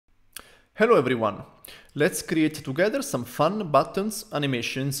Hello everyone! Let's create together some fun buttons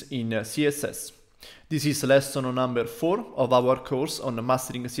animations in CSS. This is lesson number 4 of our course on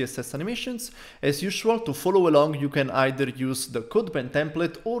mastering CSS animations. As usual, to follow along you can either use the Codepen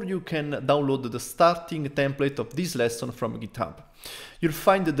template or you can download the starting template of this lesson from GitHub. You'll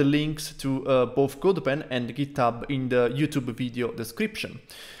find the links to both Codepen and GitHub in the YouTube video description.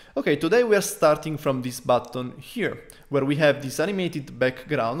 Okay, today we are starting from this button here, where we have this animated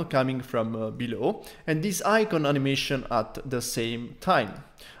background coming from below and this icon animation at the same time.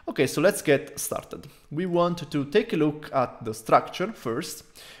 Okay, so let's get started. We want to take a look at the structure first.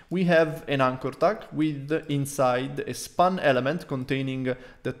 We have an anchor tag with inside a span element containing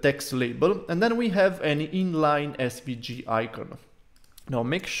the text label, and then we have an inline SVG icon. Now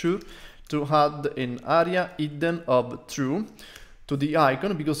make sure to add an area hidden of true to the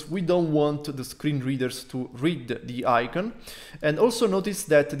icon because we don't want the screen readers to read the icon. And also notice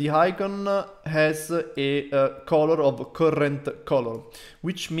that the icon has a color of current color,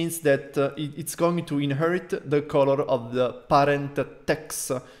 which means that it's going to inherit the color of the parent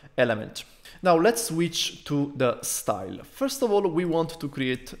text element. Now let's switch to the style. First of all, we want to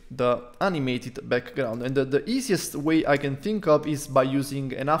create the animated background, and the easiest way I can think of is by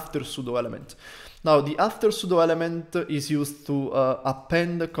using an after pseudo element. Now the after pseudo element is used to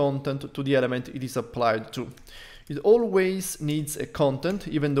append content to the element it is applied to. It always needs a content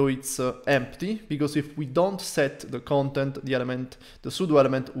even though it's empty, because if we don't set the content, the pseudo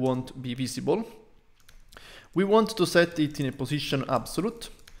element won't be visible. We want to set it in a position absolute,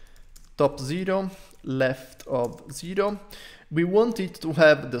 top 0, left of 0. We want it to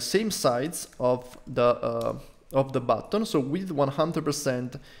have the same size of the button, so width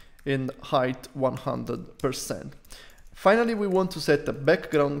 100% and height 100%. Finally, we want to set the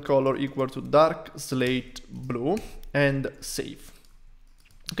background color equal to dark slate blue and save.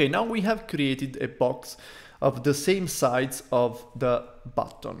 Okay, now we have created a box of the same size of the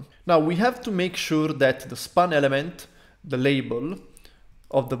button. Now we have to make sure that the span element, the label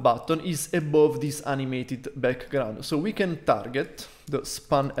of the button, is above this animated background. So we can target the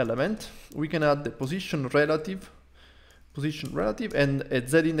span element, we can add the position relative and a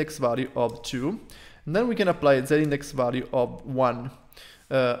z-index value of 2, and then we can apply a z-index value of 1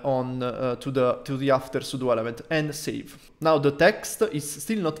 to the after pseudo element and save. Now the text is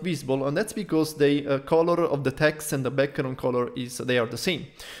still not visible, and that's because the color of the text and the background color they are the same.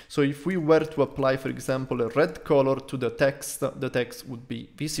 So if we were to apply, for example, a red color to the text would be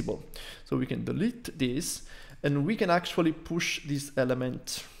visible. So we can delete this and we can actually push this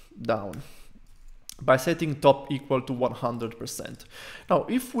element down by setting top equal to 100%. Now,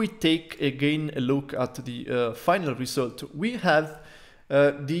 if we take again a look at the final result, we have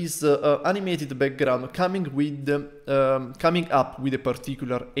this animated background coming up with a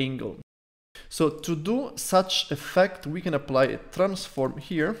particular angle. So to do such effect, we can apply a transform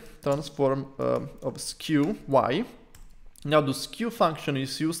here, transform of skew y. Now the skew function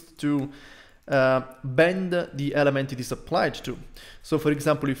is used to bend the element it is applied to. So for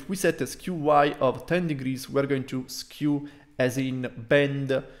example, if we set a skew y of 10 degrees, we're going to skew as in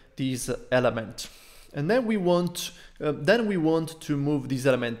bend this element. And then we want to move this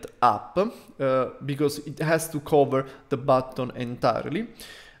element up because it has to cover the button entirely.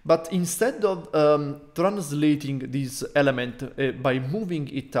 But instead of translating this element by moving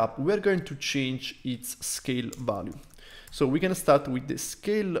it up, we're going to change its scale value. So we can start with the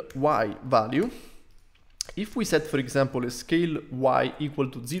scale y value. If we set, for example, a scale y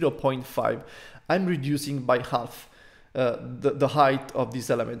equal to 0.5, I'm reducing by half the height of this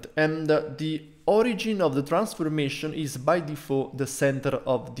element. And the origin of the transformation is by default the center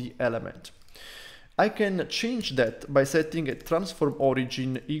of the element. I can change that by setting a transform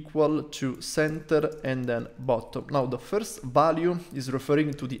origin equal to center and then bottom. Now the first value is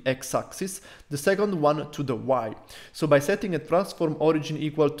referring to the x-axis, the second one to the y. So by setting a transform origin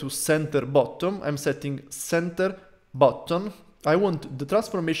equal to center bottom, I'm setting center bottom. I want the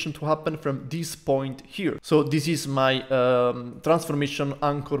transformation to happen from this point here. So this is my transformation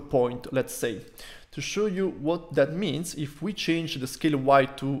anchor point, let's say. To show you what that means, if we change the scale y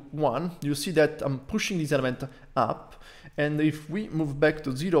to 1, you see that I'm pushing this element up. And if we move back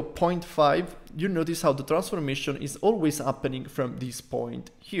to 0.5, you notice how the transformation is always happening from this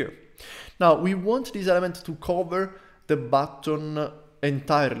point here. Now we want this element to cover the button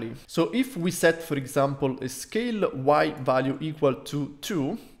entirely. So if we set, for example, a scale y value equal to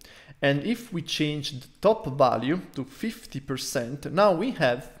 2, and if we change the top value to 50%, now we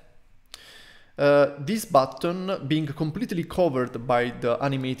have this button being completely covered by the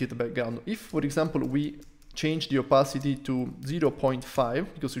animated background. If, for example, we change the opacity to 0.5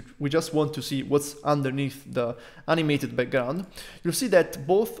 because we just want to see what's underneath the animated background, you'll see that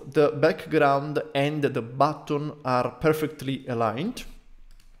both the background and the button are perfectly aligned.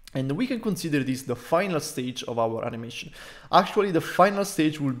 And we can consider this the final stage of our animation. Actually, the final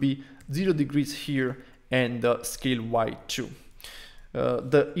stage will be 0 degrees here and scale Y2.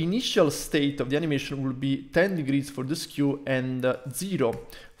 The initial state of the animation will be 10 degrees for the skew and 0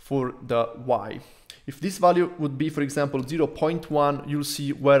 for the Y. If this value would be, for example, 0.1, you'll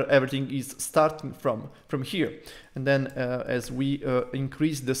see where everything is starting from here. And then as we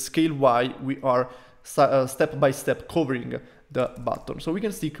increase the scale Y, we are step by step covering the button. So we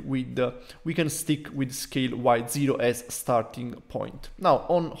can stick with scale Y0 as starting point. Now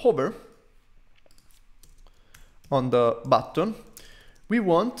on hover on the button, we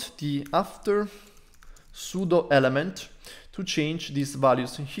want the after pseudo element to change these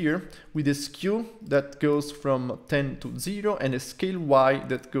values here with a skew that goes from 10 to 0 and a scale Y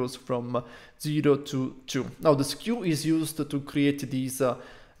that goes from 0 to 2. Now the skew is used to create these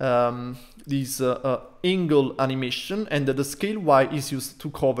angle animation, and the scale Y is used to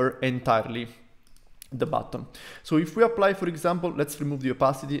cover entirely the button. So if we apply, for example, let's remove the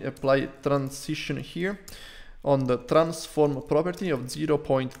opacity, apply transition here on the transform property of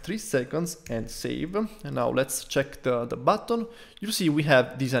 0.3 seconds and save. And now let's check the button. You see we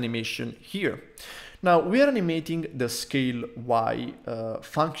have this animation here. Now we are animating the scale Y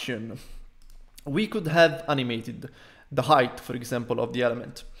function. We could have animated the height, for example, of the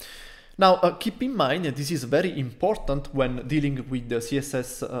element. Now, keep in mind that this is very important when dealing with the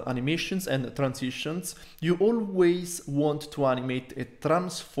CSS animations and transitions. You always want to animate the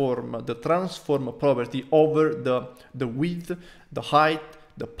transform property over the width, the height,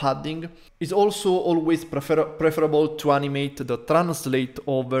 the padding. It's also always preferable to animate the translate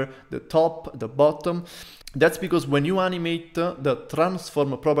over the top, the bottom. That's because when you animate the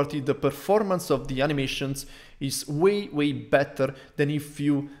transform property, the performance of the animations is way better than if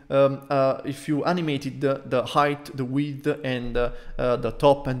you animated the height, the width, and the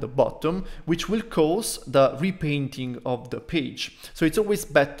top and the bottom, which will cause the repainting of the page. So it's always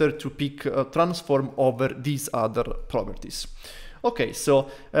better to pick transform over these other properties. Okay, so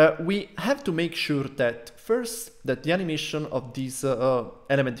we have to make sure that first that the animation of this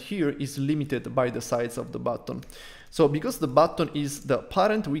element here is limited by the size of the button. So because the button is the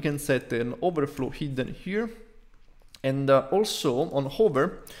parent, we can set an overflow hidden here. And also on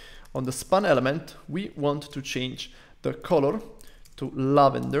hover, on the span element, we want to change the color to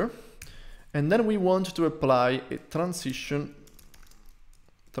lavender. And then we want to apply a transition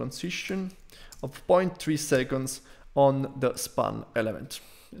of 0.3 seconds on the span element.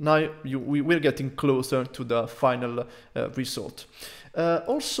 Now we're getting closer to the final result.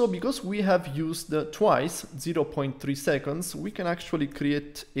 Also, because we have used twice 0.3 seconds, we can actually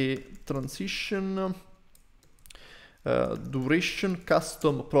create a transition duration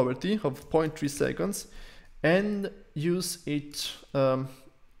custom property of 0.3 seconds and use it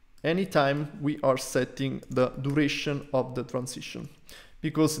anytime we are setting the duration of the transition.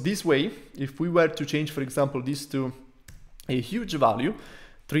 Because this way, if we were to change, for example, this to a huge value,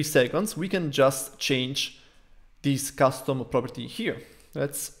 3 seconds, we can just change this custom property here.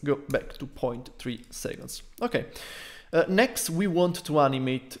 Let's go back to 0.3 seconds. Okay. Next, we want to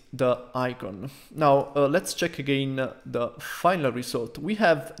animate the icon. Now, let's check again the final result. We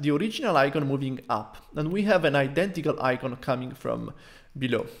have the original icon moving up, and we have an identical icon coming from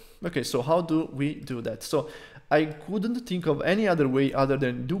below. Okay, so how do we do that? So I couldn't think of any other way other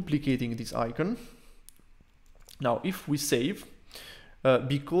than duplicating this icon. Now, if we save,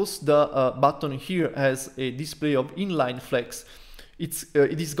 because the button here has a display of inline flex, it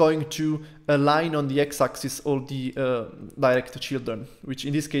is going to align on the x-axis all the direct children, which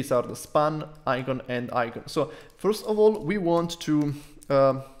in this case are the span, icon, and icon. So first of all, we want to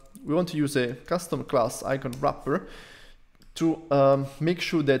use a custom class icon wrapper to make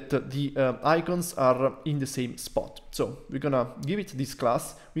sure that the icons are in the same spot. So we're gonna give it this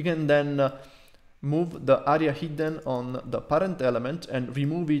class. We can then move the area hidden on the parent element and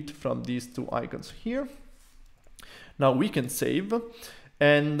remove it from these two icons here. Now we can save,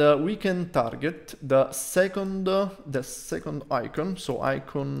 and we can target the second icon, so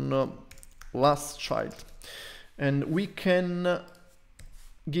icon last child, and we can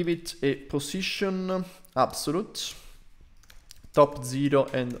give it a position absolute, top 0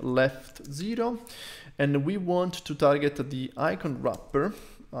 and left 0, and we want to target the icon wrapper,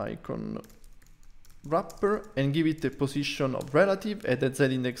 and give it a position of relative at a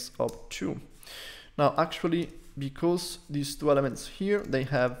z-index of 2. Now actually, because these two elements here, they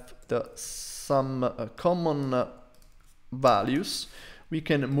have the some common values, we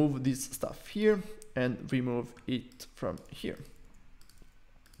can move this stuff here and remove it from here.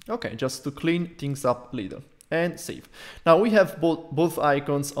 Okay, just to clean things up a little, and save. Now we have both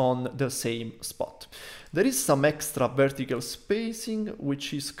icons on the same spot. There is some extra vertical spacing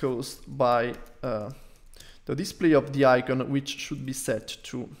which is caused by the display of the icon, which should be set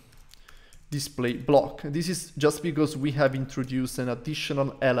to display block. This is just because we have introduced an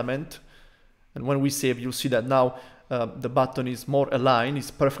additional element, and when we save, you'll see that now the button is more aligned,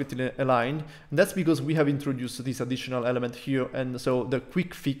 is perfectly aligned, and that's because we have introduced this additional element here, and so the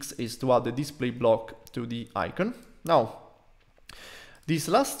quick fix is to add the display block to the icon. Now, this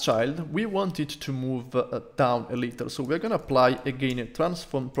last child, we want it to move down a little, so we're going to apply again a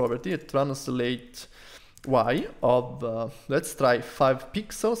transform property, a translate y of, let's try 5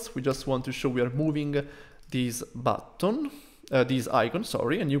 pixels. We just want to show we are moving this button, this icon,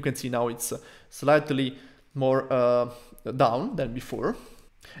 sorry, and you can see now it's slightly more down than before.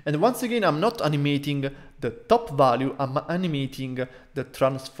 And once again, I'm not animating the top value, I'm animating the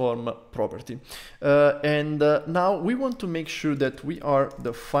transform property. Now we want to make sure that we are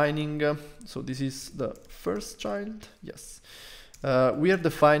defining, so this is the first child, yes. We are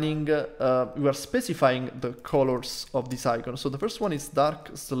defining, we are specifying the colors of this icon. So the first one is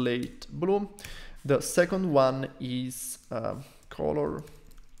dark slate blue. The second one is color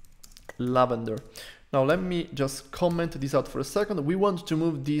lavender. Now let me just comment this out for a second. We want to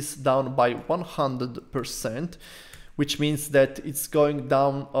move this down by 100%, which means that it's going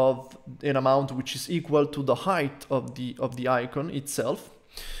down of an amount which is equal to the height of the icon itself.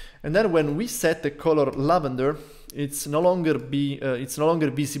 And then when we set the color lavender, it's no longer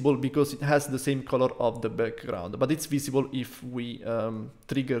visible because it has the same color of the background, but it's visible if we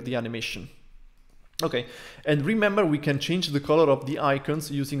trigger the animation. Okay, and remember we can change the color of the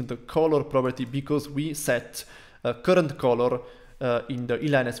icons using the color property because we set current color in the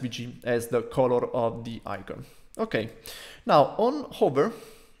inline SVG as the color of the icon. Okay, now on hover,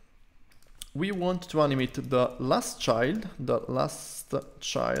 we want to animate the last child,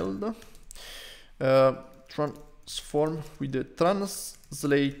 transform with the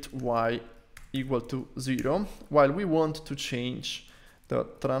translate y equal to 0, while we want to change the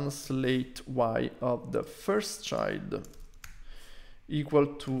translate y of the first child equal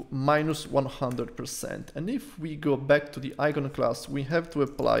to -100%. And if we go back to the icon class, we have to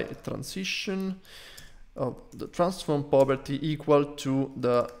apply a transition of the transform property equal to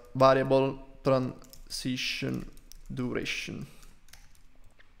the variable transition duration.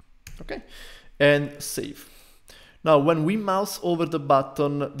 Okay, and save. Now, when we mouse over the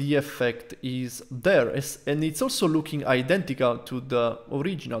button, the effect is there, and it's also looking identical to the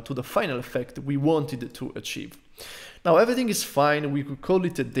original, to the final effect we wanted to achieve. Now, everything is fine, we could call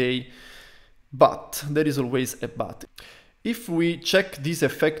it a day, but there is always a but. If we check this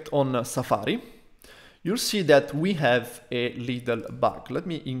effect on Safari, you'll see that we have a little bug. Let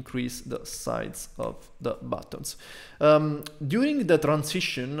me increase the size of the buttons. During the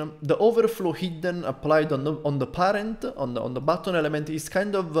transition, the overflow hidden applied on the parent, on the button element, is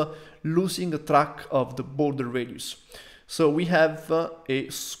kind of losing track of the border radius. So we have a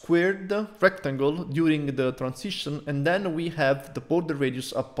squared rectangle during the transition, and then we have the border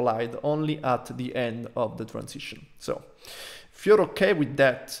radius applied only at the end of the transition. So if you're okay with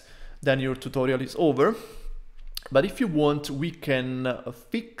that, then your tutorial is over. But if you want, we can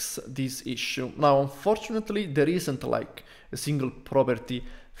fix this issue. Now, unfortunately, there isn't like a single property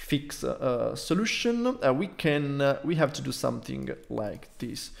fix solution. We have to do something like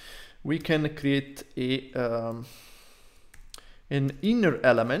this. We can create an inner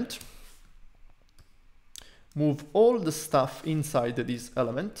element, move all the stuff inside this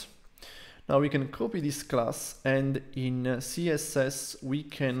element. Now we can copy this class, and in CSS we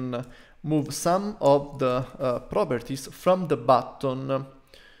can move some of the properties from the button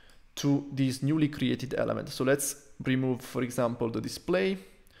to this newly created element. So let's remove, for example, the display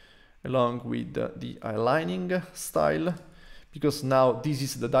along with the aligning style, because now this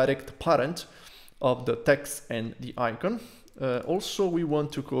is the direct parent of the text and the icon. Also, we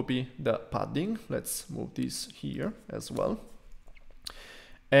want to copy the padding. Let's move this here as well.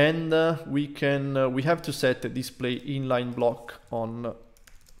 And we have to set the display inline block on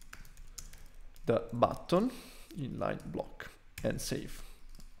the button, inline block, and save.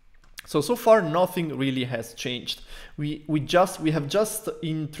 So far nothing really has changed. We have just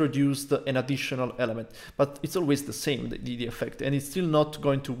introduced an additional element, but it's always the same, the effect, and it's still not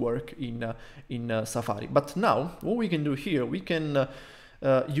going to work in Safari. But now what we can do here, we can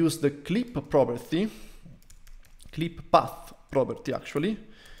use the clip property, clip path property actually,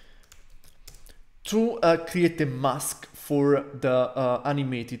 to create a mask for the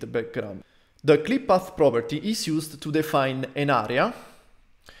animated background. The clip path property is used to define an area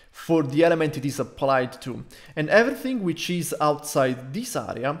for the element it is applied to, and everything which is outside this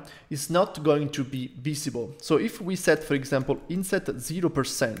area is not going to be visible. So if we set, for example, inset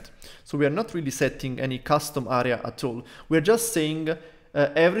 0%, so we are not really setting any custom area at all, we are just saying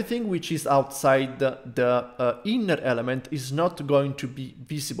everything which is outside the inner element is not going to be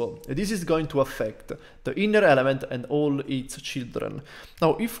visible. This is going to affect the inner element and all its children.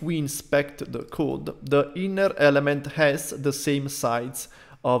 Now, if we inspect the code, the inner element has the same size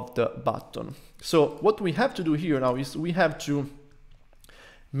of the button. So what we have to do here now is we have to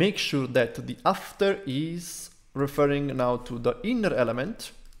make sure that the after is referring now to the inner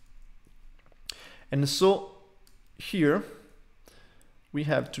element. And so here we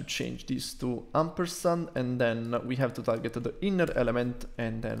have to change this to ampersand, and then we have to target the inner element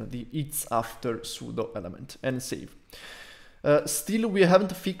and then the its after pseudo element and save. Still, we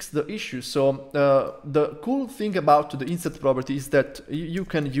haven't fixed the issue. So the cool thing about the inset property is that you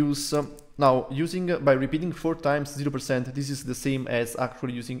can use now using by repeating 4 times 0%. This is the same as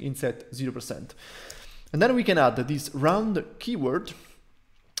actually using inset 0%. And then we can add this round keyword,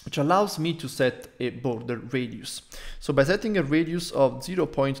 which allows me to set a border radius. So by setting a radius of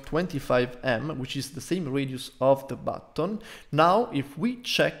 0.25 m, which is the same radius of the button, now if we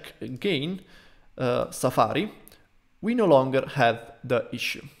check again Safari, we no longer have the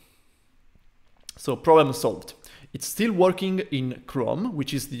issue. So problem solved. It's still working in Chrome,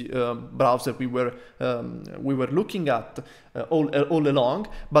 which is the browser we were looking at all along,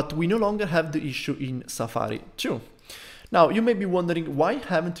 but we no longer have the issue in Safari too. Now, you may be wondering, why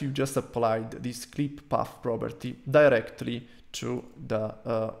haven't you just applied this clip path property directly to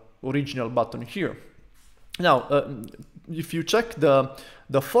the original button here? Now, if you check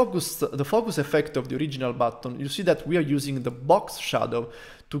the focus effect of the original button, you see that we are using the box shadow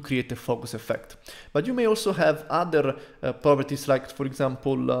to create a focus effect. But you may also have other properties, like, for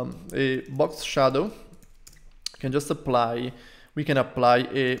example, a box shadow. We can apply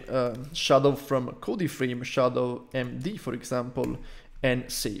a shadow from Codeframe, shadow MD, for example, and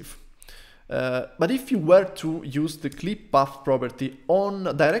save. But if you were to use the clip path property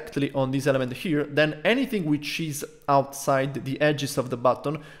directly on this element here, then anything which is outside the edges of the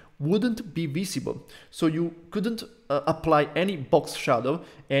button wouldn't be visible. So you couldn't apply any box shadow,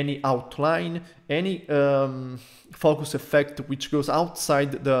 any outline, any focus effect which goes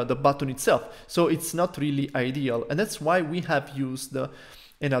outside the button itself. So it's not really ideal. And that's why we have used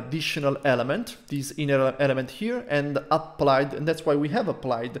an additional element, this inner element here, and that's why we have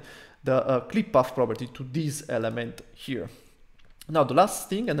applied the clip path property to this element here. Now the last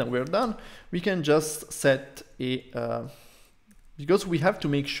thing, and then we're done, we can just set a, because we have to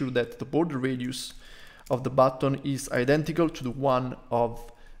make sure that the border radius of the button is identical to the one of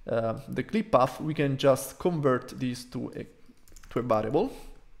the clip path, we can just convert this to a variable.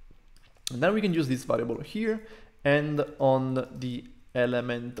 And then we can use this variable here and on the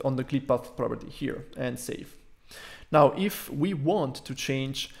element, on the clip path property here, and save. Now, if we want to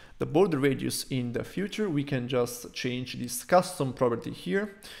change the border radius in the future, we can just change this custom property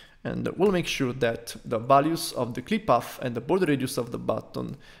here, and we'll make sure that the values of the clip path and the border radius of the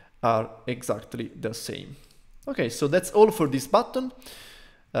button are exactly the same. Okay, so that's all for this button.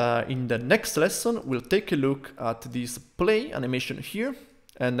 In the next lesson, we'll take a look at this play animation here,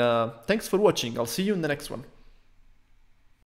 and thanks for watching. I'll see you in the next one.